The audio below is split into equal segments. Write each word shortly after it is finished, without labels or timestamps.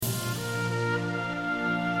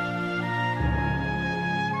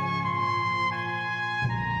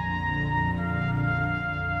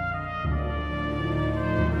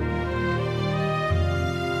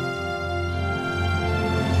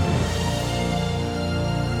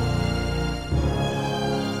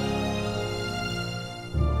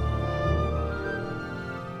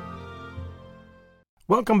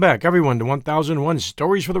Welcome back, everyone, to 1001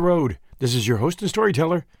 Stories for the Road. This is your host and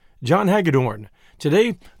storyteller, John Hagedorn.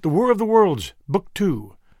 Today, The War of the Worlds, Book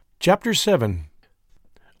 2, Chapter 7.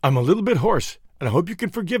 I'm a little bit hoarse, and I hope you can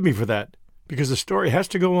forgive me for that, because the story has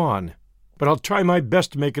to go on, but I'll try my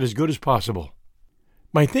best to make it as good as possible.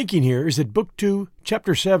 My thinking here is that Book 2,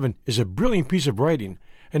 Chapter 7 is a brilliant piece of writing,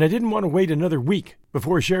 and I didn't want to wait another week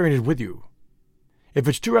before sharing it with you. If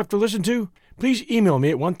it's too rough to listen to, please email me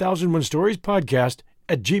at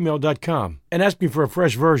 1001storiespodcast@gmail.com and ask me for a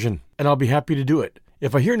fresh version, and I'll be happy to do it.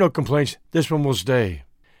 If I hear no complaints, this one will stay.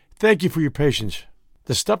 Thank you for your patience.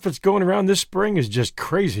 The stuff that's going around this spring is just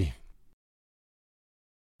crazy.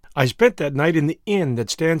 I spent that night in the inn that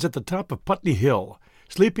stands at the top of Putney Hill,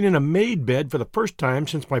 sleeping in a made bed for the first time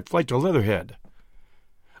since my flight to Leatherhead.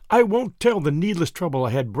 I won't tell the needless trouble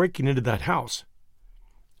I had breaking into that house.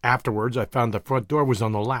 Afterwards, I found the front door was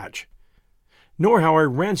on the latch, nor how I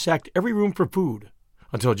ransacked every room for food,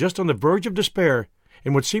 until just on the verge of despair,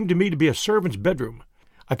 in what seemed to me to be a servant's bedroom,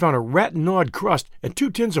 I found a rat-gnawed crust and 2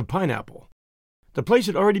 tins of pineapple. The place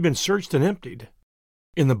had already been searched and emptied.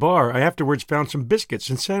 In the bar, I afterwards found some biscuits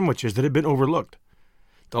and sandwiches that had been overlooked.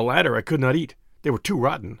 The latter I could not eat. They were too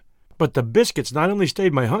rotten. But the biscuits not only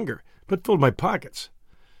stayed my hunger, but filled my pockets.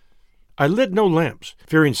 I lit no lamps,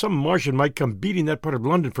 fearing some Martian might come beating that part of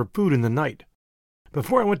London for food in the night.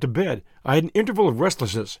 Before I went to bed, I had an interval of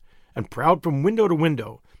restlessness, and prowled from window to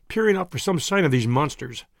window, peering out for some sign of these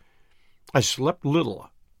monsters. I slept little.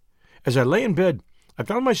 As I lay in bed, I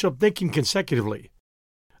found myself thinking consecutively,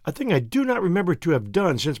 a thing I do not remember to have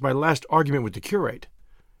done since my last argument with the curate.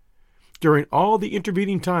 During all the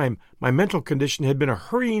intervening time, my mental condition had been a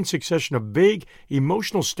hurrying succession of vague,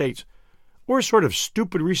 emotional states, or a sort of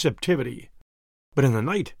stupid receptivity. But in the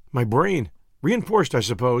night, my brain, reinforced, I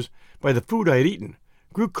suppose, by the food I had eaten,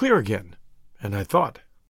 grew clear again, and I thought.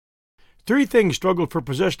 3 things struggled for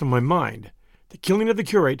possession of my mind: the killing of the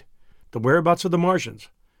curate, the whereabouts of the Martians,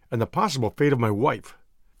 and the possible fate of my wife.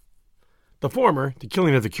 The former, the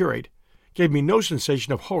killing of the curate, gave me no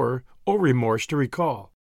sensation of horror or remorse to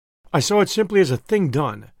recall. I saw it simply as a thing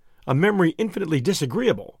done, a memory infinitely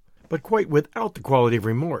disagreeable, but quite without the quality of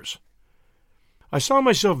remorse. I saw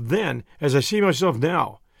myself then, as I see myself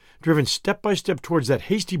now, driven step by step towards that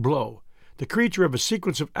hasty blow, the creature of a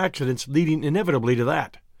sequence of accidents leading inevitably to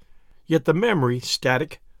that. Yet the memory,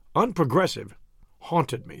 static, unprogressive,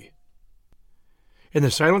 haunted me. In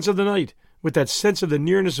the silence of the night, with that sense of the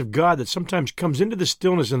nearness of God that sometimes comes into the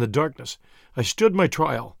stillness and the darkness, I stood my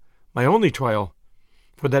trial, my only trial,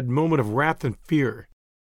 for that moment of wrath and fear.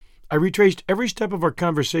 I retraced every step of our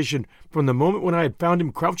conversation from the moment when I had found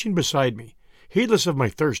him crouching beside me, heedless of my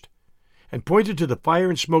thirst, and pointed to the fire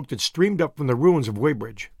and smoke that streamed up from the ruins of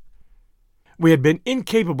Weybridge. We had been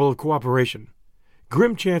incapable of cooperation.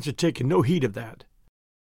 Grim chance had taken no heed of that.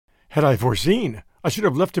 Had I foreseen, I should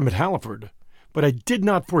have left him at Halliford, but I did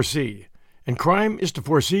not foresee, and crime is to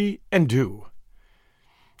foresee and do.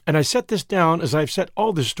 And I set this down as I have set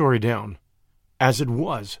all this story down, as it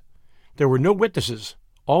was. There were no witnesses.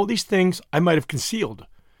 All these things I might have concealed,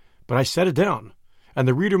 but I set it down, and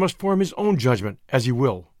the reader must form his own judgment, as he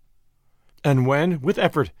will. And when, with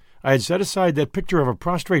effort, I had set aside that picture of a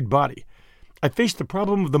prostrate body, I faced the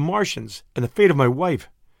problem of the Martians and the fate of my wife.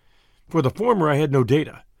 For the former I had no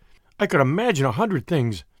data. I could imagine 100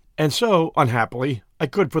 things, and so, unhappily, I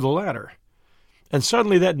could for the latter. And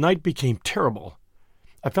suddenly that night became terrible.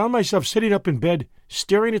 I found myself sitting up in bed,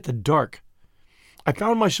 staring at the dark. I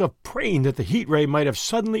found myself praying that the heat ray might have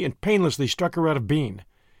suddenly and painlessly struck her out of being.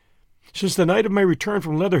 Since the night of my return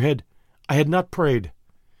from Leatherhead, I had not prayed.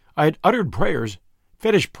 I had uttered prayers,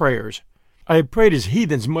 fetish prayers. I had prayed as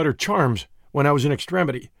heathens mutter charms when I was in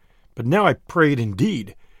extremity. But now I prayed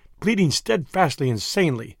indeed, pleading steadfastly and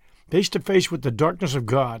sanely, face to face with the darkness of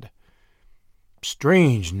God.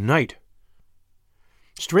 Strange night.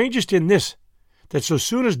 Strangest in this, that so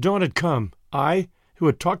soon as dawn had come, I, who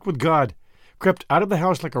had talked with God, crept out of the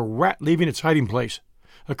house like a rat leaving its hiding place,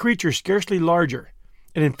 a creature scarcely larger,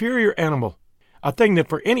 an inferior animal, a thing that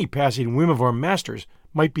for any passing whim of our masters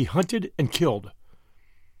might be hunted and killed.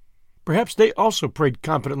 Perhaps they also prayed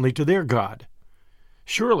confidently to their God.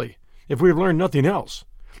 Surely, if we have learned nothing else,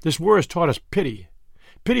 this war has taught us pity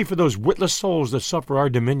for those witless souls that suffer our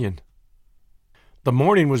dominion. The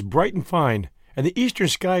morning was bright and fine, and the eastern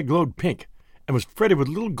sky glowed pink, and was fretted with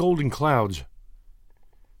little golden clouds.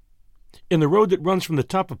 In the road that runs from the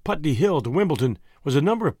top of Putney Hill to Wimbledon was a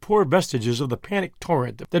number of poor vestiges of the panic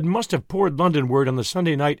torrent that must have poured Londonward on the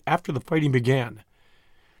Sunday night after the fighting began.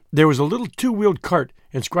 There was a little 2-wheeled cart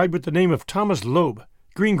inscribed with the name of Thomas Loeb,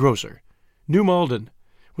 greengrocer, New Malden,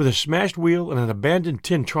 with a smashed wheel and an abandoned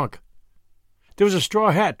tin trunk. There was a straw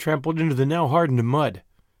hat trampled into the now hardened mud,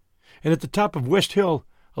 and at the top of West Hill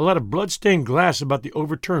a lot of blood-stained glass about the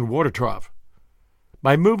overturned water trough.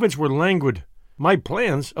 My movements were languid, my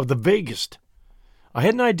plans of the vaguest. I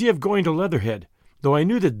had an idea of going to Leatherhead, though I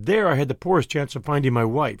knew that there I had the poorest chance of finding my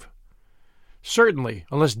wife. Certainly,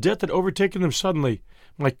 unless death had overtaken them suddenly,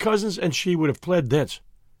 my cousins and she would have fled thence.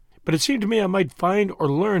 But it seemed to me I might find or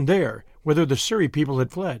learn there whether the Surrey people had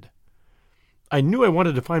fled. I knew I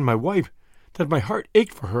wanted to find my wife, that my heart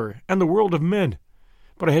ached for her and the world of men,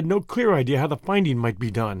 but I had no clear idea how the finding might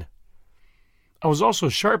be done. I was also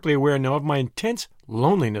sharply aware now of my intense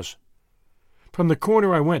loneliness. From the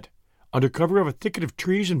corner I went, under cover of a thicket of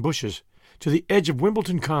trees and bushes, to the edge of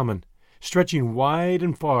Wimbledon Common, stretching wide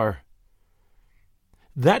and far.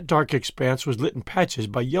 That dark expanse was lit in patches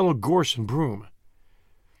by yellow gorse and broom.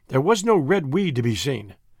 There was no red weed to be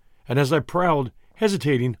seen, and as I prowled,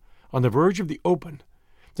 hesitating, on the verge of the open,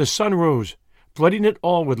 the sun rose, flooding it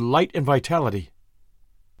all with light and vitality.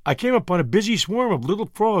 I came upon a busy swarm of little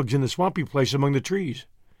frogs in the swampy place among the trees.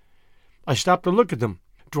 I stopped to look at them,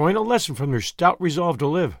 drawing a lesson from their stout resolve to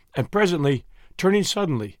live, and presently, turning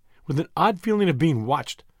suddenly, with an odd feeling of being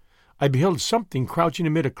watched, I beheld something crouching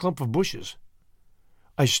amid a clump of bushes.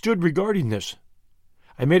 I stood regarding this.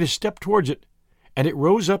 I made a step towards it, and it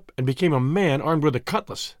rose up and became a man armed with a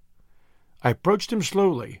cutlass. I approached him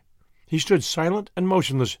slowly. He stood silent and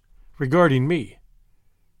motionless, regarding me.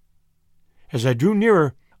 As I drew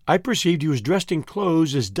nearer, I perceived he was dressed in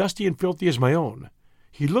clothes as dusty and filthy as my own.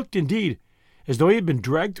 He looked, indeed, as though he had been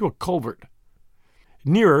dragged through a culvert.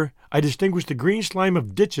 Nearer, I distinguished the green slime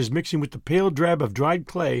of ditches mixing with the pale drab of dried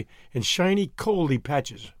clay and shiny, coaly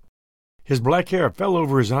patches. His black hair fell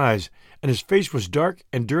over his eyes, and his face was dark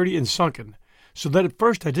and dirty and sunken, so that at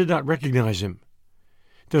first I did not recognize him.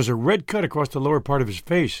 There was a red cut across the lower part of his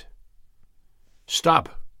face.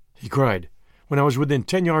 "Stop!" he cried, when I was within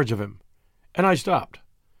 10 yards of him, and I stopped.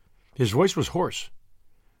 His voice was hoarse.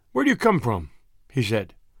 "Where do you come from?" he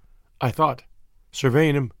said. I thought,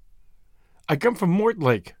 surveying him. "I come from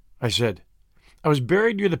Mortlake," I said. "I was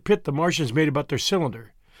buried near the pit the Martians made about their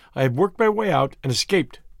cylinder. I have worked my way out and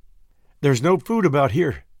escaped." "There's no food about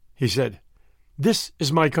here," he said. "This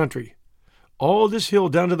is my country. All this hill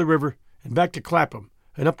down to the river and back to Clapham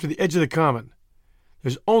and up to the edge of the common.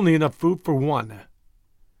 There's only enough food for one.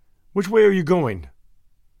 Which way are you going?"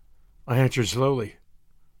 I answered slowly.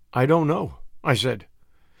 "I don't know," I said.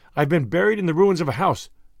 "I've been buried in the ruins of a house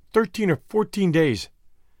 13 or 14 days.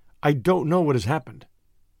 I don't know what has happened."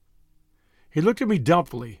 He looked at me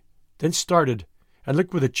doubtfully, then started, and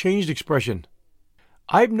looked with a changed expression.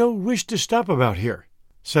 "I've no wish to stop about here,"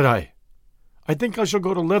 said I. "I think I shall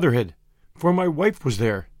go to Leatherhead, for my wife was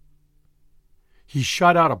there." He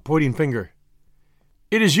shot out a pointing finger.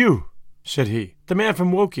 "It is you," said he, "the man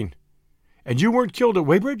from Woking. And you weren't killed at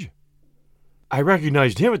Weybridge?" I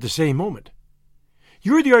recognized him at the same moment.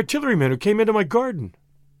 "You're the artilleryman who came into my garden."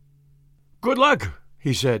 "Good luck,"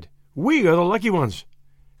 he said. "We are the lucky ones.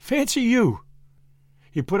 Fancy you."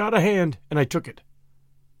 He put out a hand, and I took it.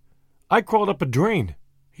 "I crawled up a drain,"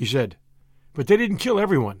 he said, "but they didn't kill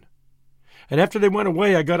everyone. And after they went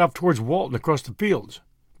away, I got off towards Walton across the fields.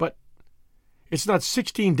 But it's not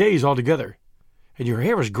 16 days altogether, and your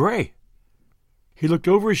hair is gray." He looked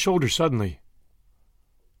over his shoulder suddenly.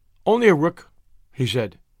 "Only a rook," he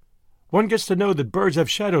said. "One gets to know that birds have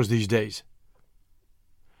shadows these days.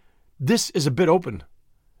 This is a bit open.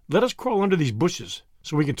 Let us crawl under these bushes,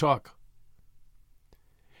 so we can talk."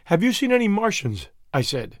 "Have you seen any Martians?" I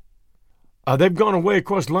said. They've gone away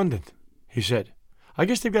across London," he said. "I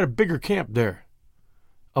guess they've got a bigger camp there.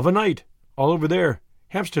 Of a night, all over there,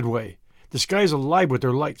 Hampstead way, the sky is alive with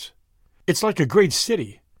their lights. It's like a great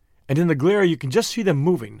city, and in the glare you can just see them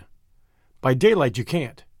moving. By daylight you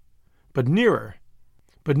can't. But nearer,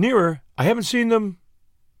 I haven't seen them."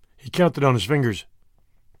 He counted on his fingers.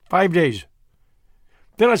 5 days.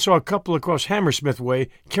 Then I saw a couple across Hammersmith way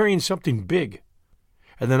carrying something big.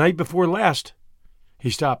 And the night before last—" He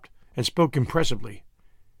stopped and spoke impressively.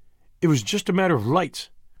 "It was just a matter of lights,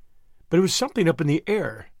 but it was something up in the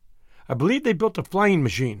air. I believe they built a flying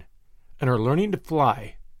machine and are learning to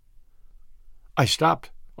fly." I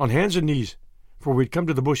stopped, on hands and knees, for we'd come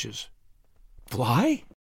to the bushes. "Fly?"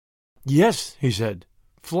 "Yes," he said,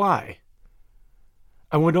 "fly."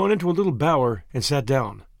 I went on into a little bower and sat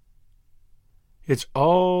down. "It's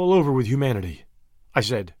all over with humanity," I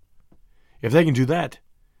said. "If they can do that,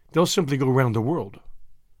 they'll simply go round the world."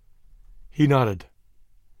 He nodded.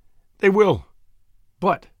 "They will,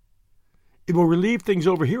 but it will relieve things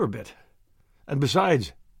over here a bit. And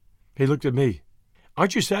besides," he looked at me,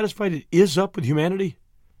 "aren't you satisfied it is up with humanity?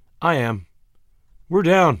 I am. We're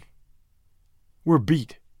down." We're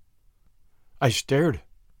beat." I stared.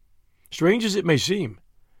 Strange as it may seem,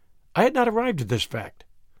 I had not arrived at this fact,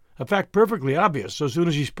 a fact perfectly obvious so soon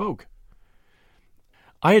as he spoke.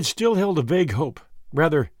 I had still held a vague hope.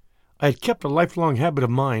 Rather, I had kept a lifelong habit of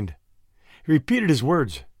mind. He repeated his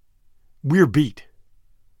words. "We're beat."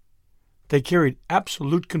 They carried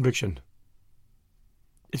absolute conviction.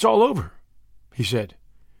 "It's all over," he said.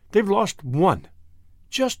 "They've lost one.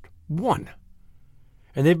 Just one.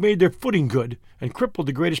 And they've made their footing good and crippled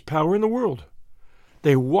the greatest power in the world.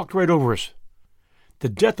 They walked right over us. The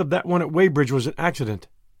death of that one at Weybridge was an accident.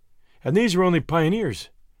 And these are only pioneers.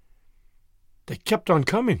 They kept on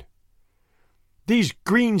coming. These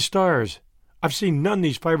green stars, I've seen none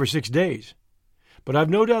these 5 or 6 days. But I've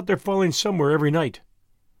no doubt they're falling somewhere every night.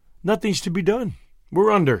 Nothing's to be done.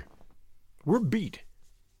 We're under. We're beat."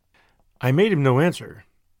 I made him no answer.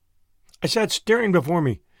 I sat staring before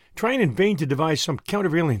me, trying in vain to devise some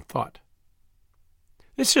countervailing thought.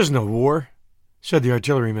 "This isn't a war," said the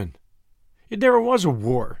artilleryman. "It never was a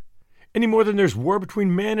war, any more than there's war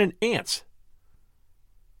between man and ants."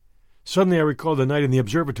 Suddenly I recalled the night in the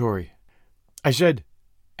observatory. I said,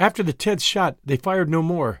 "After the 10th shot, they fired no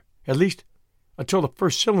more, at least until the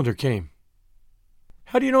first cylinder came."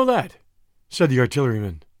 "How do you know that?" said the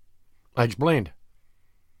artilleryman. I explained.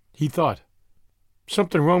 He thought.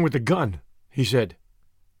 "Something wrong with the gun," he said.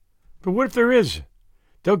 "But what if there is?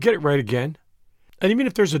 They'll get it right again. And even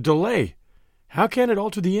if there's a delay, how can it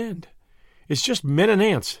alter the end? It's just men and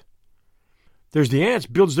ants. There's the ants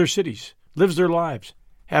builds their cities, lives their lives,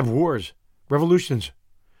 have wars, revolutions,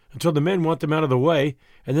 until the men want them out of the way,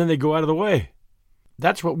 and then they go out of the way.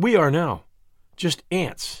 That's what we are now, just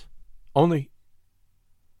ants. Only—"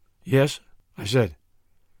 "Yes," I said,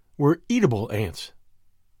 "we're eatable ants."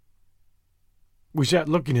 We sat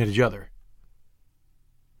looking at each other.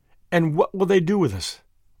 "And what will they do with us?"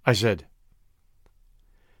 I said.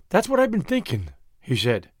 "That's what I've been thinking," he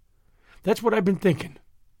said. "That's what I've been thinking.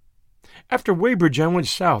 After Weybridge, I went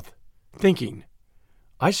south, thinking.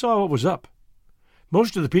 I saw what was up.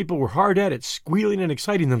 Most of the people were hard at it, squealing and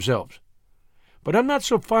exciting themselves. But I'm not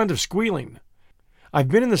so fond of squealing. I've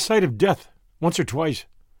been in the sight of death once or twice.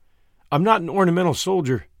 I'm not an ornamental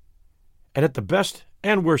soldier. And at the best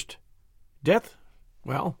and worst, death,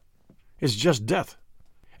 well, it's just death.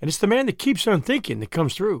 And it's the man that keeps on thinking that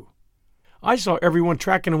comes through. I saw everyone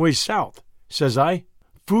tracking away south, says I.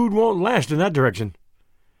 Food won't last in that direction.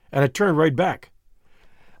 And I turned right back.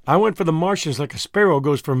 I went for the Martians like a sparrow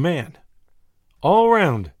goes for man. All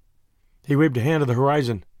around." He waved a hand to the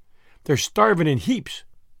horizon. "They're starving in heaps,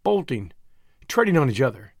 bolting, treading on each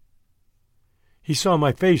other." He saw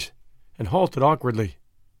my face and halted awkwardly.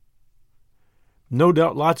 "No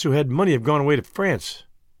doubt lots who had money have gone away to France,"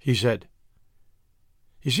 he said.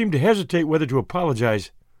 He seemed to hesitate whether to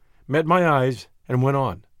apologize, met my eyes, and went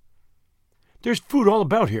on. "There's food all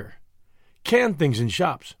about here. Canned things in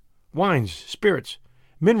shops, wines, spirits,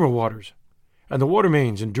 mineral waters, and the water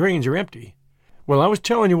mains and drains are empty. Well, I was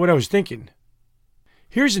telling you what I was thinking.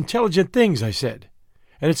 Here's intelligent things, I said,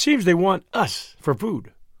 and it seems they want us for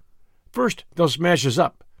food. First, they'll smash us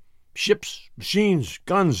up. Ships, machines,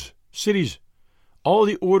 guns, cities, all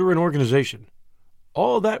the order and organization.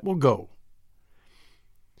 All that will go.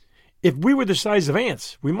 If we were the size of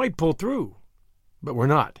ants, we might pull through. But we're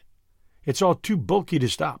not. It's all too bulky to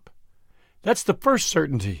stop. That's the first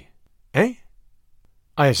certainty. Eh?"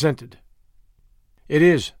 I assented. "It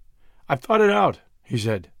is. I've thought it out," he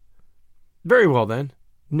said. "Very well, then.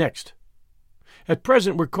 Next. At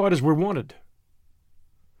present, we're caught as we're wanted.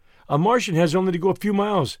 A Martian has only to go a few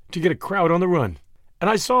miles to get a crowd on the run. And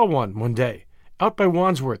I saw one day, out by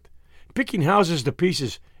Wandsworth, picking houses to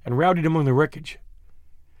pieces and routing among the wreckage.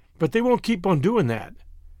 But they won't keep on doing that.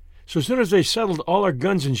 So as soon as they settled all our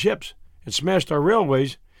guns and ships, and smashed our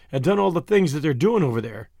railways, and done all the things that they're doing over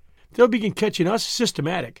there, they'll begin catching us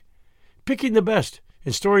systematic, picking the best,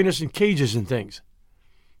 and storing us in cages and things.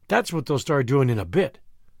 That's what they'll start doing in a bit.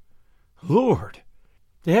 Lord,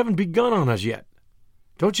 they haven't begun on us yet.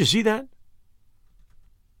 Don't you see that?"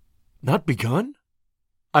 "Not begun?"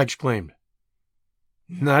 I exclaimed.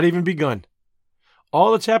 "Not even begun.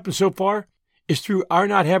 All that's happened so far is through our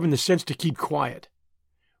not having the sense to keep quiet,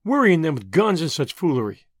 worrying them with guns and such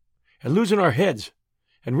foolery, and losing our heads,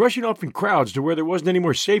 and rushing off in crowds to where there wasn't any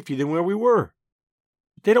more safety than where we were.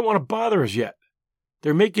 They don't want to bother us yet.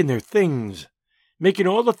 They're making their things, making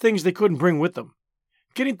all the things they couldn't bring with them,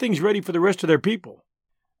 getting things ready for the rest of their people.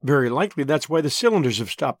 Very likely that's why the cylinders have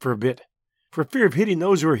stopped for a bit, for fear of hitting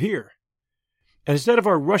those who are here. And instead of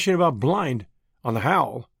our rushing about blind on the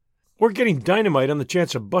howl, or getting dynamite on the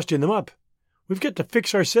chance of busting them up, we've got to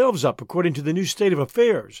fix ourselves up according to the new state of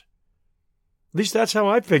affairs. At least that's how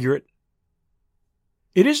I figure it.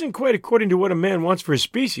 It isn't quite according to what a man wants for his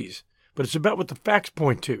species, but it's about what the facts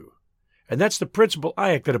point to. And that's the principle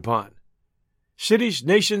I acted upon. Cities,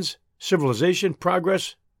 nations, civilization,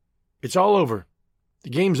 progress, it's all over. The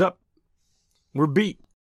game's up. We're beat.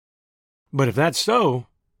 But if that's so,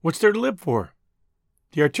 what's there to live for?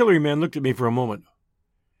 The artilleryman looked at me for a moment.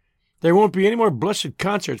 There won't be any more blessed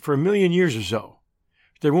concerts for 1,000,000 years or so.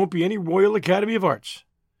 There won't be any Royal Academy of Arts.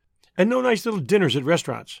 And no nice little dinners at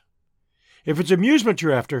restaurants. If it's amusement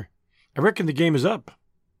you're after, I reckon the game is up.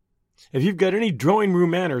 If you've got any drawing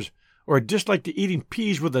room manners or a dislike to eating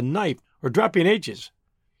peas with a knife or dropping H's,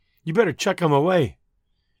 you better chuck 'em away.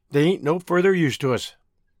 They ain't no further use to us.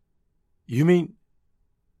 You mean?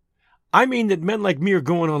 I mean that men like me are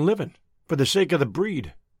going on living, for the sake of the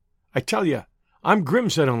breed. I tell you, I'm grim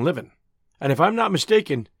set on living, and if I'm not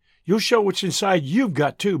mistaken, you'll show what's inside you've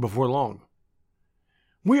got too before long.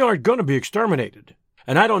 We aren't going to be exterminated,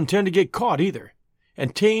 and I don't intend to get caught either,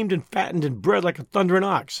 and tamed and fattened and bred like a thundering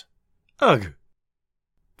ox. Ugh!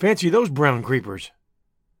 Fancy those brown creepers.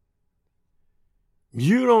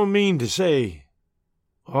 You don't mean to say...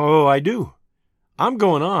 Oh, I do. I'm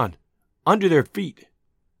going on, under their feet.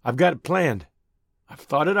 I've got it planned. I've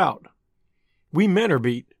thought it out. We men are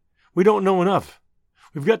beat. We don't know enough.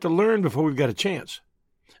 We've got to learn before we've got a chance.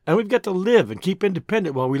 And we've got to live and keep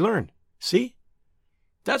independent while we learn. See?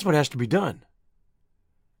 That's what has to be done.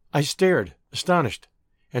 I stared, astonished,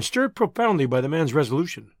 and stirred profoundly by the man's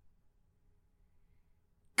resolution.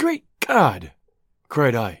 Great God!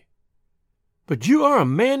 Cried I. But you are a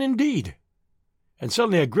man indeed. And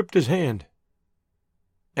suddenly I gripped his hand.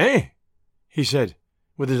 Eh? He said,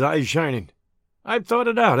 with his eyes shining. I've thought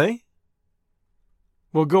it out, eh?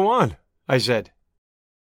 Well, go on, I said.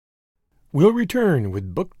 We'll return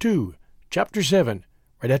with Book 2, Chapter 7,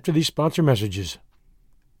 right after these sponsor messages.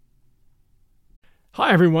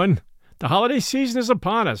 Hi, everyone. The holiday season is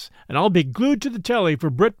upon us, and I'll be glued to the telly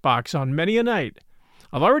for BritBox on many a night.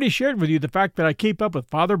 I've already shared with you the fact that I keep up with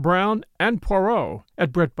Father Brown and Poirot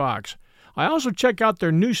at BritBox. I also check out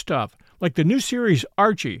their new stuff, like the new series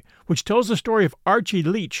Archie, which tells the story of Archie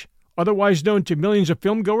Leach, otherwise known to millions of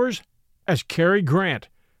filmgoers as Cary Grant.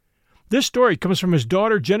 This story comes from his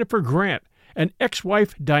daughter Jennifer Grant and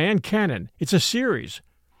ex-wife Diane Cannon. It's a series.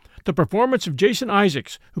 The performance of Jason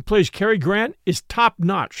Isaacs, who plays Cary Grant, is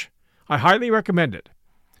top-notch. I highly recommend it.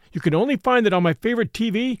 You can only find it on my favorite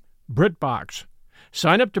TV, BritBox.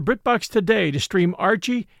 Sign up to BritBox today to stream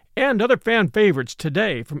Archie and other fan favorites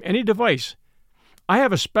today from any device. I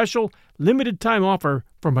have a special limited-time offer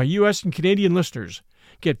for my U.S. and Canadian listeners.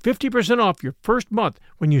 Get 50% off your first month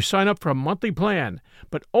when you sign up for a monthly plan,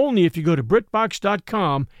 but only if you go to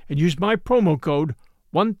BritBox.com and use my promo code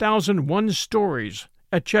 1001stories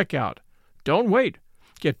at checkout. Don't wait.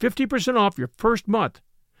 Get 50% off your first month.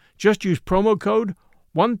 Just use promo code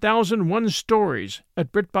 1001stories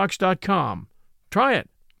at BritBox.com. Try it.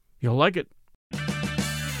 You'll like it.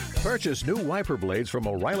 Purchase new wiper blades from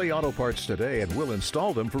O'Reilly Auto Parts today and we'll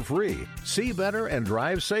install them for free. See better and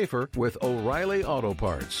drive safer with O'Reilly Auto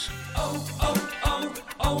Parts.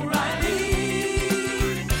 O'Reilly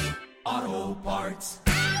Auto Parts.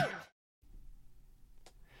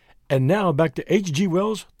 And now back to H.G.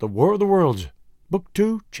 Wells' The War of the Worlds, Book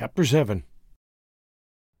 2, Chapter 7.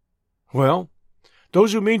 Well,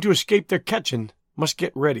 those who mean to escape their catching must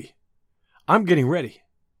get ready. I'm getting ready.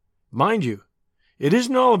 Mind you, it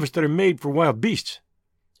isn't all of us that are made for wild beasts,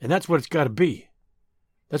 and that's what it's got to be.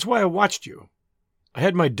 That's why I watched you. I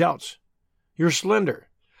had my doubts. You're slender.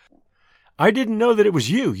 I didn't know that it was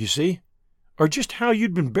you see, or just how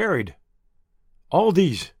you'd been buried. All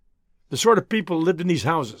these, the sort of people who lived in these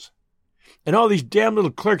houses, and all these damn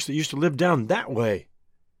little clerks that used to live down that way.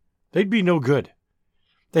 They'd be no good.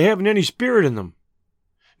 They haven't any spirit in them.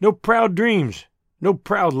 No proud dreams, no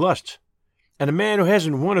proud lusts. And a man who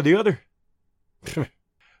hasn't one or the other?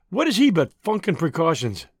 What is he but funk and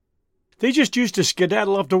precautions? They just used to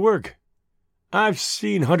skedaddle off to work. I've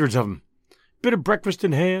seen hundreds of 'em. Bit of breakfast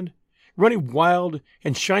in hand, running wild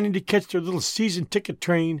and shining to catch their little season ticket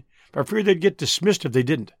train for fear they'd get dismissed if they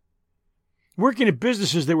didn't. Working at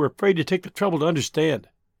businesses they were afraid to take the trouble to understand.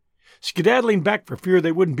 Skedaddling back for fear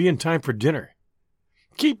they wouldn't be in time for dinner.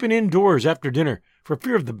 Keeping indoors after dinner for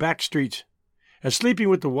fear of the back streets. And sleeping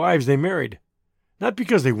with the wives they married. Not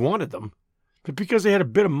because they wanted them, but because they had a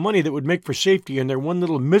bit of money that would make for safety in their one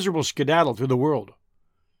little miserable skedaddle through the world.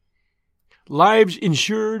 Lives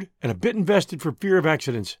insured and a bit invested for fear of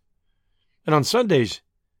accidents. And on Sundays,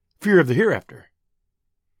 fear of the hereafter.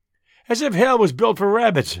 As if hell was built for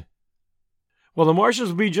rabbits. Well, the marshes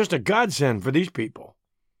will be just a godsend for these people.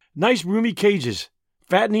 Nice roomy cages,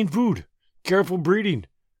 fattening food, Careful breeding.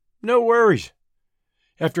 No worries.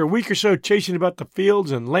 After a week or so chasing about the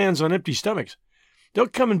fields and lands on empty stomachs, they'll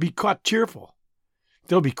come and be caught cheerful.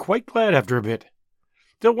 They'll be quite glad after a bit.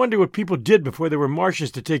 They'll wonder what people did before there were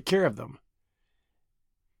Martians to take care of them.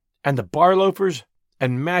 And the bar loafers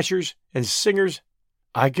and mashers and singers,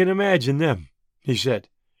 I can imagine them, he said,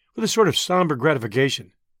 with a sort of somber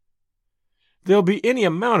gratification. There'll be any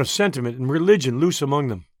amount of sentiment and religion loose among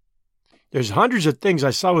them. There's hundreds of things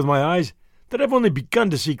I saw with my eyes that I've only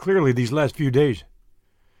begun to see clearly these last few days.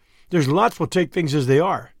 There's lots will take things as they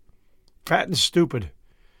are, fat and stupid,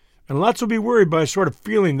 and lots will be worried by a sort of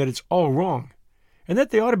feeling that it's all wrong, and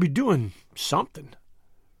that they ought to be doing something.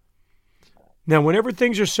 Now, whenever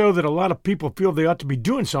things are so that a lot of people feel they ought to be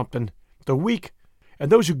doing something, the weak, and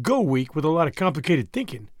those who go weak with a lot of complicated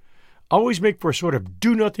thinking, always make for a sort of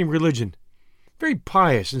do-nothing religion, very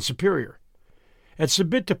pious and superior, and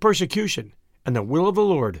submit to persecution and the will of the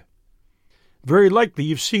Lord. Very likely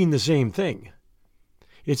you've seen the same thing.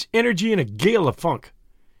 It's energy in a gale of funk,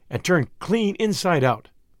 and turned clean inside out.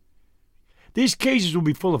 These cages will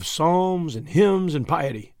be full of psalms and hymns and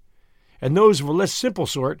piety, and those of a less simple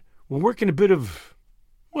sort will work in a bit of,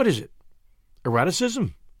 what is it,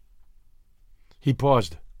 eroticism? He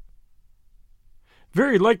paused.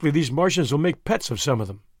 Very likely these Martians will make pets of some of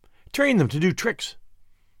them, train them to do tricks.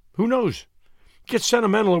 Who knows? Get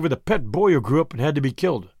sentimental over the pet boy who grew up and had to be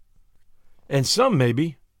killed. And some,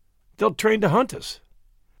 maybe, they'll train to hunt us.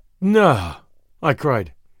 No, I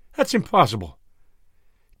cried. That's impossible.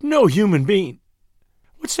 No human being.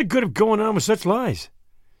 What's the good of going on with such lies?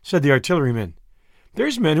 Said the artilleryman.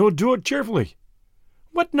 There's men who will do it cheerfully.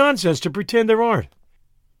 What nonsense to pretend there aren't.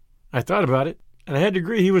 I thought about it, and I had to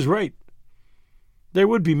agree he was right. There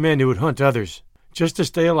would be men who would hunt others, just to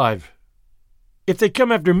stay alive. If they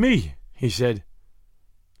come after me, he said.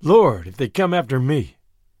 Lord, if they come after me.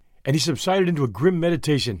 And he subsided into a grim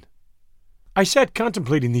meditation. I sat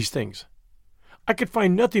contemplating these things. I could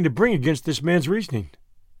find nothing to bring against this man's reasoning.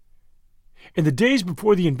 In the days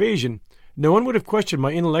before the invasion, no one would have questioned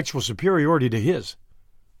my intellectual superiority to his.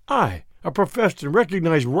 I, a professed and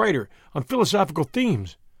recognized writer on philosophical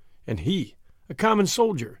themes, and he, a common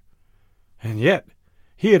soldier. And yet,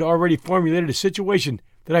 he had already formulated a situation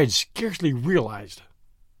that I had scarcely realized.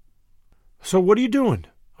 So what are you doing?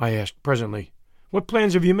 I asked presently. What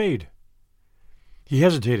plans have you made? He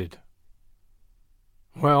hesitated.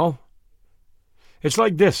 Well, it's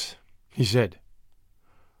like this, he said.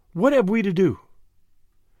 What have we to do?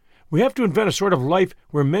 We have to invent a sort of life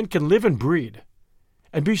where men can live and breed,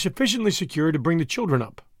 and be sufficiently secure to bring the children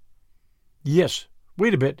up. Yes,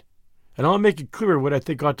 wait a bit, and I'll make it clear what I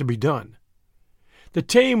think ought to be done. The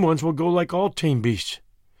tame ones will go like all tame beasts.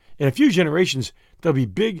 In a few generations, they'll be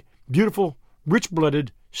big, beautiful,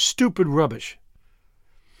 rich-blooded, stupid rubbish.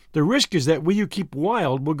 The risk is that we who keep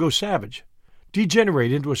wild will go savage,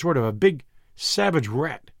 degenerate into a sort of a big, savage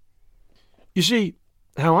rat. You see,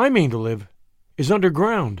 how I mean to live is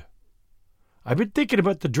underground. I've been thinking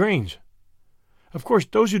about the drains. Of course,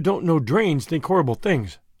 those who don't know drains think horrible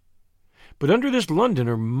things. But under this London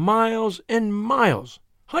are miles and miles,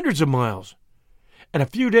 hundreds of miles, and a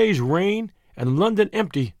few days' rain and London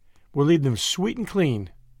empty will leave them sweet and clean.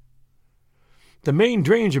 The main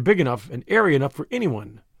drains are big enough and airy enough for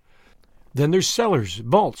anyone. Then there's cellars,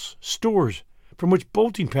 vaults, stores, from which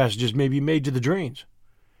bolting passages may be made to the drains.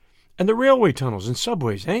 And the railway tunnels and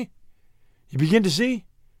subways, eh? You begin to see?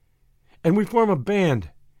 And we form a band,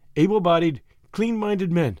 able-bodied,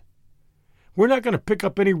 clean-minded men. We're not going to pick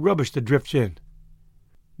up any rubbish that drifts in.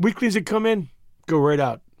 Weaklings that come in, go right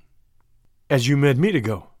out. As you meant me to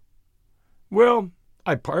go. Well,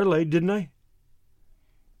 I parlayed, didn't I?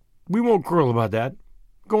 We won't quarrel about that.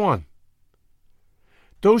 Go on.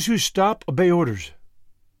 Those who stop obey orders.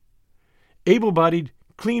 Able-bodied,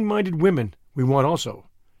 clean-minded women we want also.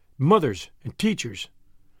 Mothers and teachers.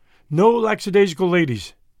 No lackadaisical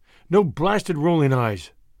ladies. No blasted rolling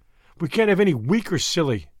eyes. We can't have any weak or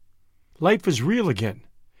silly. Life is real again,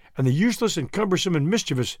 and the useless and cumbersome and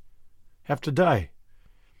mischievous have to die.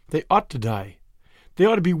 They ought to die. They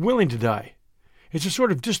ought to be willing to die. It's a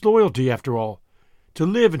sort of disloyalty, after all, to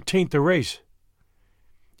live and taint the race.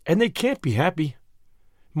 And they can't be happy.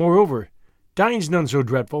 Moreover, dying's none so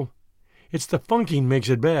dreadful. It's the funking makes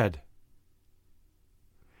it bad.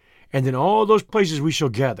 And in all those places we shall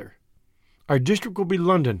gather. Our district will be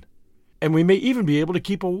London, and we may even be able to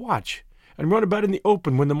keep a watch and run about in the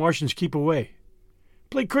open when the Martians keep away.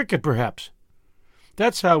 Play cricket, perhaps.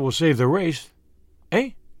 That's how we'll save the race.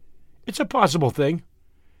 Eh? It's a possible thing.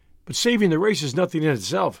 But saving the race is nothing in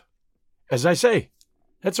itself. As I say,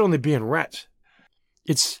 that's only being rats.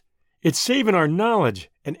 It's It's saving our knowledge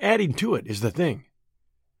and adding to it is the thing.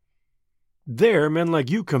 There, men like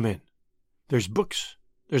you come in. There's books.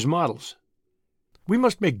 There's models. We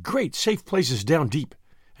must make great, safe places down deep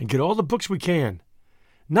and get all the books we can.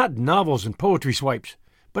 Not novels and poetry swipes,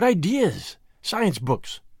 but ideas, science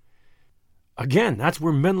books. Again, that's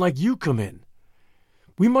where men like you come in.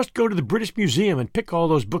 We must go to the British Museum and pick all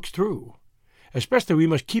those books through. Especially we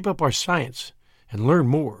must keep up our science and learn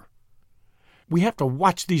more. We have to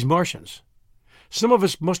watch these Martians. Some of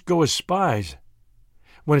us must go as spies.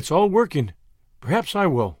 When it's all working, perhaps I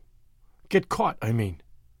will. Get caught, I mean.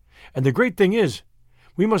 And the great thing is,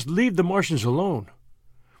 we must leave the Martians alone.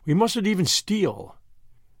 We mustn't even steal.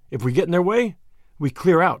 If we get in their way, we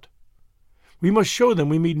clear out. We must show them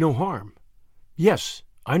we mean no harm. Yes,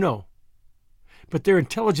 I know. But they're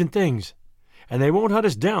intelligent things, and they won't hunt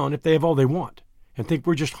us down if they have all they want, and think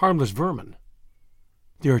we're just harmless vermin.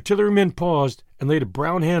 The artilleryman paused and laid a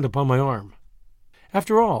brown hand upon my arm.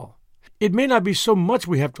 After all, it may not be so much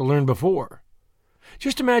we have to learn before.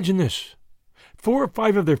 Just imagine this. 4 or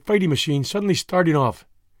 5 of their fighting machines suddenly starting off.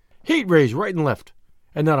 Heat rays right and left,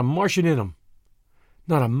 and not a Martian in 'em.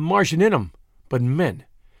 Not a Martian in 'em, but men.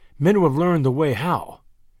 Men who have learned the way how.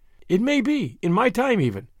 It may be, in my time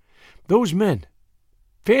even, those men.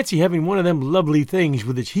 Fancy having one of them lovely things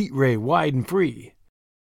with its heat ray wide and free.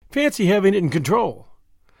 Fancy having it in control.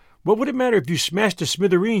 What would it matter if you smashed to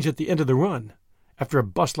smithereens at the end of the run, after a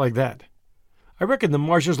bust like that? I reckon the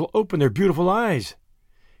Martians will open their beautiful eyes.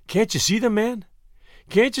 Can't you see them, man?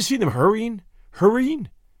 Can't you see them hurrying,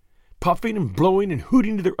 puffing and blowing and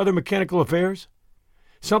hooting to their other mechanical affairs?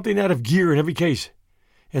 Something out of gear in every case.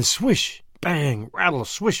 And swish, bang, rattle,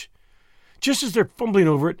 swish. Just as they're fumbling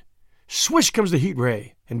over it, swish comes the heat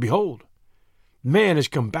ray, and behold, man has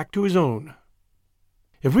come back to his own.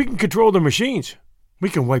 If we can control their machines, we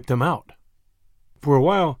can wipe them out. For a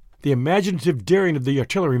while, the imaginative daring of the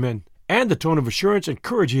artilleryman and the tone of assurance and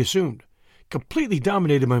courage he assumed completely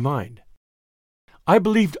dominated my mind. I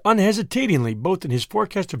believed unhesitatingly both in his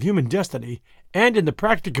forecast of human destiny and in the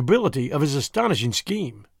practicability of his astonishing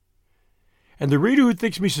scheme. And the reader who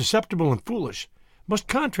thinks me susceptible and foolish must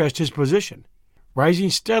contrast his position, rising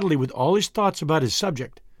steadily with all his thoughts about his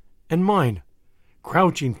subject, and mine,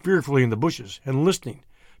 crouching fearfully in the bushes and listening,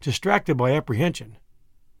 distracted by apprehension.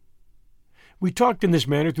 We talked in this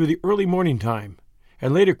manner through the early morning time,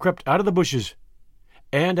 and later crept out of the bushes,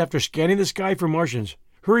 and, after scanning the sky for Martians,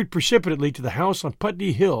 hurried precipitately to the house on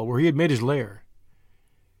Putney Hill where he had made his lair.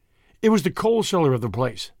 It was the coal cellar of the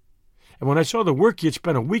place, and when I saw the work he had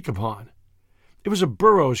spent a week upon, it was a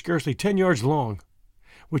burrow scarcely 10 yards long,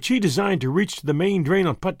 which he designed to reach to the main drain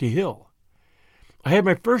on Putney Hill. I had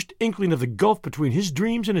my first inkling of the gulf between his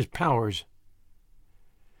dreams and his powers.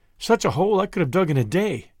 Such a hole I could have dug in a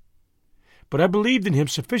day. But I believed in him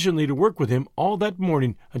sufficiently to work with him all that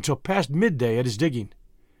morning until past midday at his digging.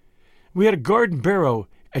 We had a garden barrow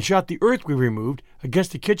and shot the earth we removed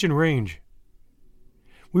against the kitchen range.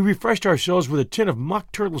 We refreshed ourselves with a tin of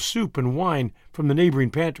mock turtle soup and wine from the neighboring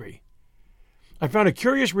pantry. I found a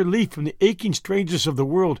curious relief from the aching strangeness of the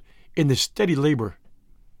world in this steady labor.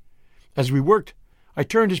 As we worked, I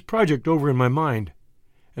turned his project over in my mind,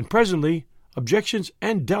 and presently objections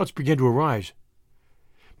and doubts began to arise.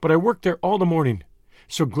 But I worked there all the morning,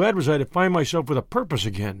 so glad was I to find myself with a purpose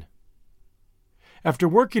again. After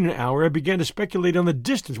working an hour, I began to speculate on the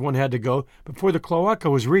distance one had to go before the cloaca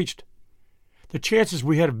was reached, the chances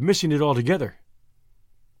we had of missing it altogether.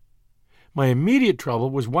 My immediate trouble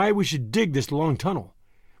was why we should dig this long tunnel,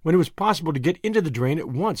 when it was possible to get into the drain at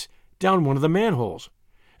once down one of the manholes,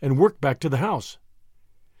 and work back to the house.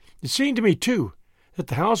 It seemed to me, too, that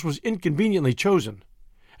the house was inconveniently chosen,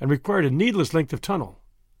 and required a needless length of tunnel.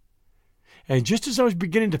 And just as I was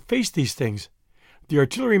beginning to face these things, the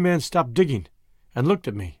artilleryman stopped digging and looked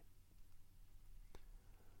at me.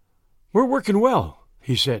 "We're working well,"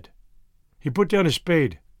 he said. He put down his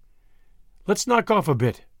spade. "Let's knock off a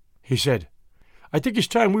bit," he said. "I think it's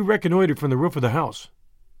time we reconnoitered from the roof of the house."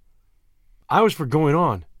 I was for going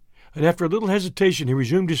on, and after a little hesitation he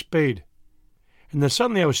resumed his spade. And then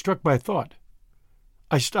suddenly I was struck by a thought.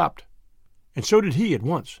 I stopped, and so did he at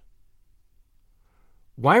once.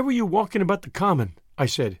 "Why were you walking about the common," I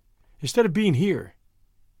said, "instead of being here?"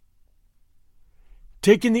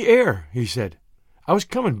 "Taking the air," he said. "I was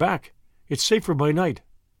coming back. It's safer by night."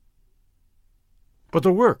 "But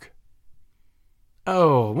the work?"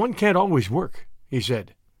 "Oh, one can't always work," he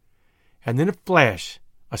said. And in a flash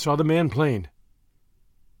I saw the man plain.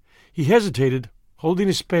 He hesitated, holding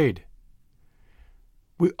his spade.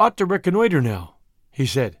 "We ought to reconnoiter now," he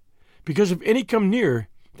said, "because if any come near,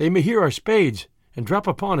 they may hear our spades and drop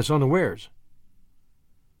upon us unawares."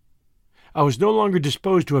 I was no longer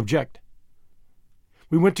disposed to object.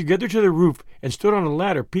 We went together to the roof and stood on a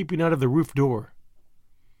ladder peeping out of the roof door.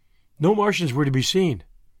 No Martians were to be seen,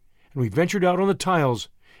 and we ventured out on the tiles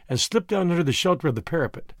and slipped down under the shelter of the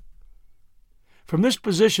parapet. From this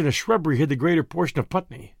position a shrubbery hid the greater portion of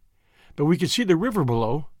Putney, but we could see the river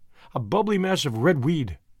below, a bubbly mass of red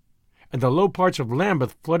weed, and the low parts of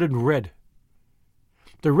Lambeth flooded in red.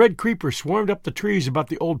 The red creepers swarmed up the trees about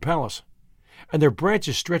the old palace, and their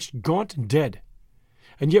branches stretched gaunt and dead,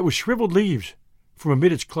 and yet with shriveled leaves from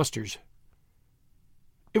amid its clusters.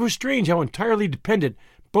 It was strange how entirely dependent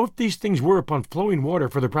both these things were upon flowing water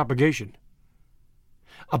for their propagation.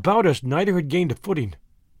 About us neither had gained a footing.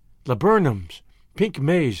 Laburnums, pink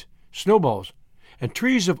maize, snowballs, and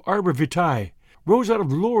trees of arbor vitae rose out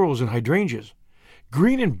of laurels and hydrangeas,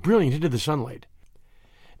 green and brilliant into the sunlight.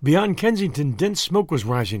 Beyond Kensington dense smoke was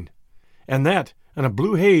rising, and that, and a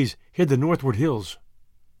blue haze, hid the northward hills.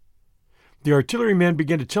 The artilleryman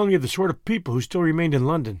began to tell me of the sort of people who still remained in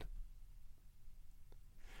London.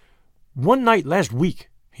 "One night last week,"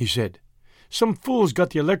 he said, "some fools got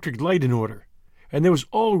the electric light in order, and there was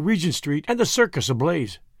all Regent Street and the circus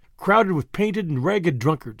ablaze, crowded with painted and ragged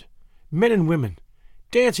drunkards, men and women,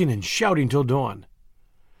 dancing and shouting till dawn.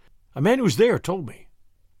 A man who was there told me.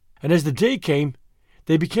 And as the day came,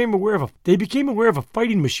 they became aware of a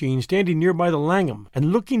fighting machine standing near by the Langham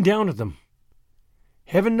and looking down at them.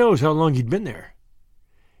 Heaven knows how long he'd been there.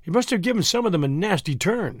 It must have given some of them a nasty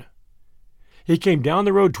turn. He came down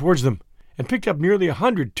the road towards them and picked up nearly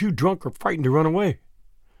 100 too drunk or frightened to run away.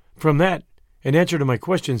 From that, in answer to my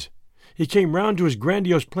questions, he came round to his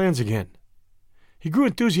grandiose plans again. He grew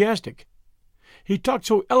enthusiastic. He talked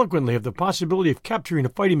so eloquently of the possibility of capturing a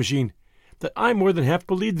fighting machine that I more than half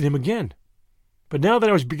believed in him again. But now that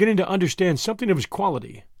I was beginning to understand something of his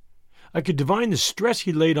quality, I could divine the stress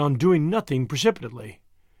he laid on doing nothing precipitately.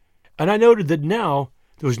 And I noted that now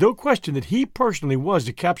there was no question that he personally was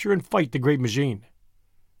to capture and fight the great machine.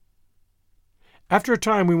 After a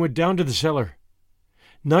time we went down to the cellar.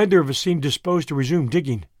 Neither of us seemed disposed to resume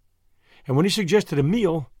digging, and when he suggested a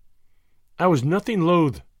meal, I was nothing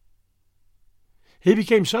loath. He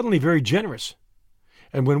became suddenly very generous,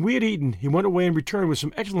 and when we had eaten, he went away and returned with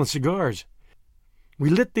some excellent cigars. We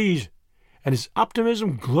lit these, and his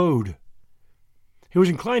optimism glowed. He was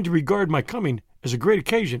inclined to regard my coming as a great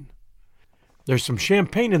occasion. "There's some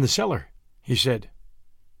champagne in the cellar," he said.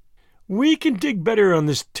 "We can dig better on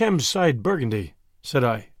this Thames-side Burgundy," said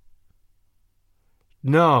I.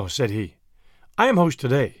 "No," said he. "I am host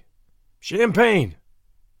today. Champagne!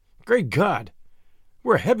 Great God!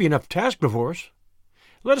 We're a heavy enough task before us.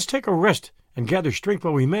 Let us take a rest and gather strength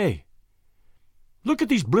while we may. Look at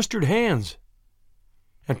these blistered hands."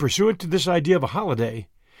 And pursuant to this idea of a holiday,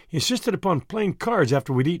 he insisted upon playing cards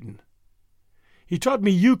after we'd eaten. He taught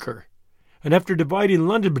me euchre, and after dividing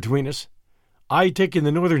London between us, I taking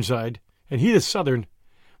the northern side, and he the southern,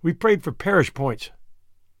 we prayed for parish points.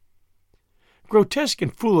 Grotesque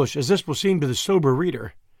and foolish as this will seem to the sober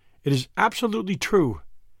reader, it is absolutely true,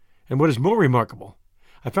 and what is more remarkable,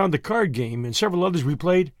 I found the card game and several others we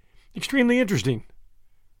played extremely interesting.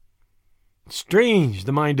 Strange,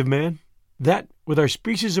 the mind of man, that, with our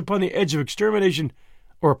species upon the edge of extermination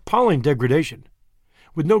or appalling degradation,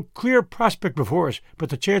 with no clear prospect before us but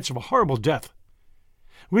the chance of a horrible death,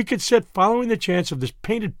 we could sit following the chance of this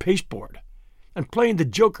painted pasteboard and playing the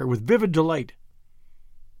joker with vivid delight.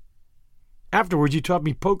 Afterwards he taught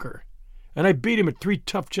me poker, and I beat him at 3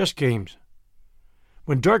 tough chess games.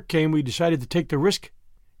 When dark came, we decided to take the risk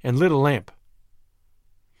and lit a lamp.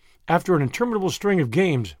 After an interminable string of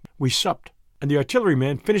games, we supped, and the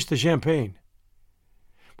artilleryman finished the champagne.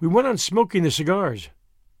 We went on smoking the cigars.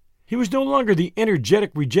 He was no longer the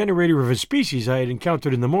energetic regenerator of his species I had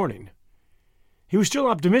encountered in the morning. He was still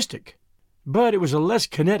optimistic, but it was a less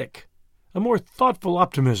kinetic, a more thoughtful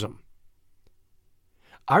optimism.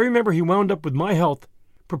 I remember he wound up with my health,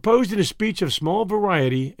 proposed in a speech of small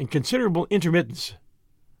variety and considerable intermittence.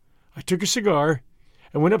 I took a cigar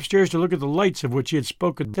and went upstairs to look at the lights of which he had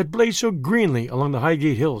spoken that blazed so greenly along the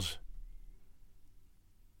Highgate hills.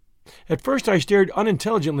 At first I stared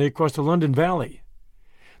unintelligently across the London Valley.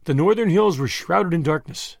 The northern hills were shrouded in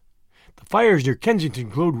darkness. The fires near Kensington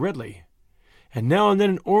glowed redly, and now and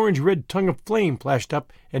then an orange-red tongue of flame flashed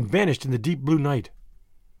up and vanished in the deep blue night.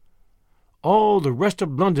 All the rest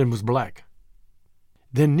of London was black.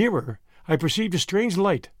 Then nearer I perceived a strange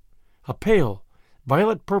light, a pale,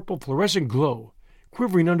 violet-purple fluorescent glow,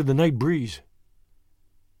 quivering under the night breeze.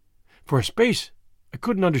 For a space I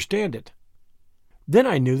couldn't understand it. Then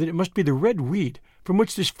I knew that it must be the red weed from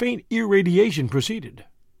which this faint irradiation proceeded.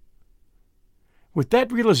 With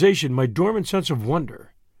that realization my dormant sense of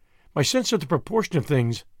wonder, my sense of the proportion of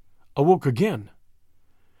things awoke again.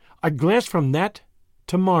 I glanced from that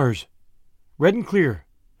to Mars, red and clear,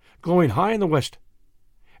 glowing high in the west,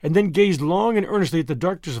 and then gazed long and earnestly at the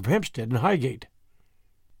darkness of Hampstead and Highgate.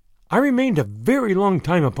 I remained a very long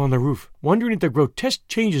time upon the roof, wondering at the grotesque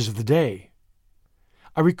changes of the day.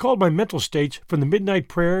 I recalled my mental states from the midnight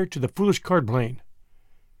prayer to the foolish card playing.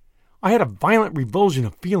 I had a violent revulsion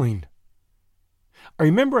of feeling. I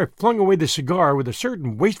remember I flung away the cigar with a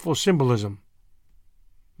certain wasteful symbolism.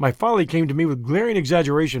 My folly came to me with glaring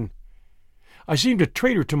exaggeration. I seemed a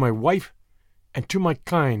traitor to my wife and to my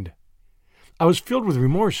kind. I was filled with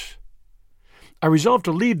remorse. I resolved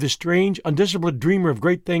to leave this strange, undisciplined dreamer of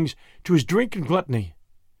great things to his drink and gluttony,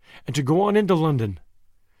 and to go on into London.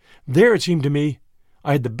 There, it seemed to me,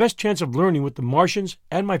 I had the best chance of learning what the Martians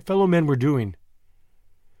and my fellow men were doing.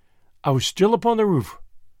 I was still upon the roof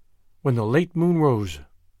when the late moon rose.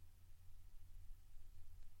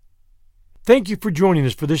 Thank you for joining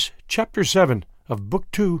us for this Chapter 7 of Book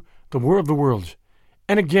 2, The War of the Worlds.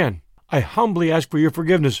 And again, I humbly ask for your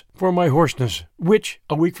forgiveness for my hoarseness, which,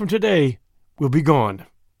 a week from today, will be gone.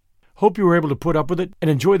 Hope you were able to put up with it and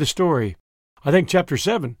enjoy the story. I think Chapter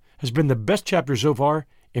 7 has been the best chapter so far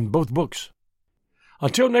in both books.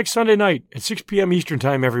 Until next Sunday night at 6 p.m. Eastern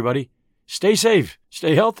Time, everybody, stay safe,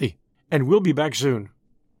 stay healthy, and we'll be back soon.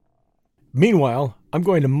 Meanwhile, I'm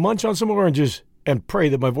going to munch on some oranges and pray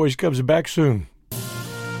that my voice comes back soon.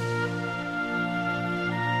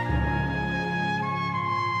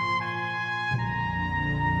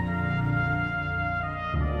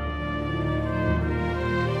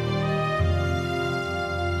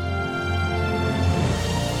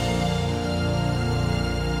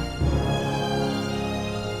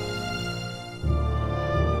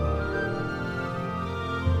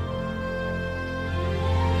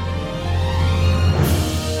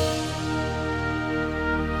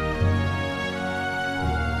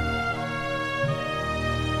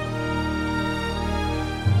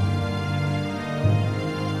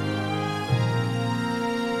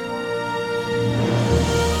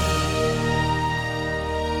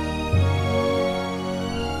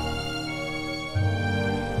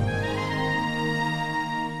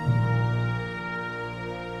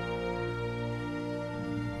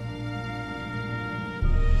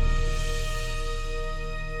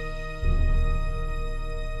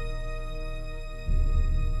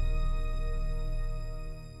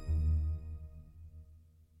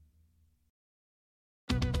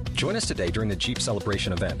 Join us today during the Jeep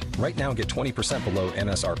Celebration event. Right now, get 20% below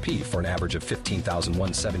MSRP for an average of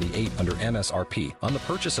 $15,178 under MSRP on the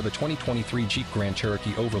purchase of a 2023 Jeep Grand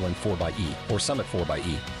Cherokee Overland 4xE or Summit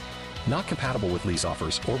 4xE. Not compatible with lease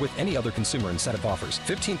offers or with any other consumer incentive offers.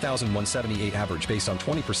 $15,178 average based on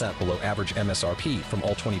 20% below average MSRP from all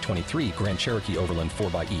 2023 Grand Cherokee Overland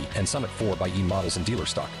 4xE and Summit 4xE models in dealer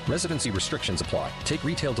stock. Residency restrictions apply. Take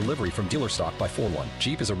retail delivery from dealer stock by 4/1.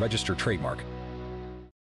 Jeep is a registered trademark.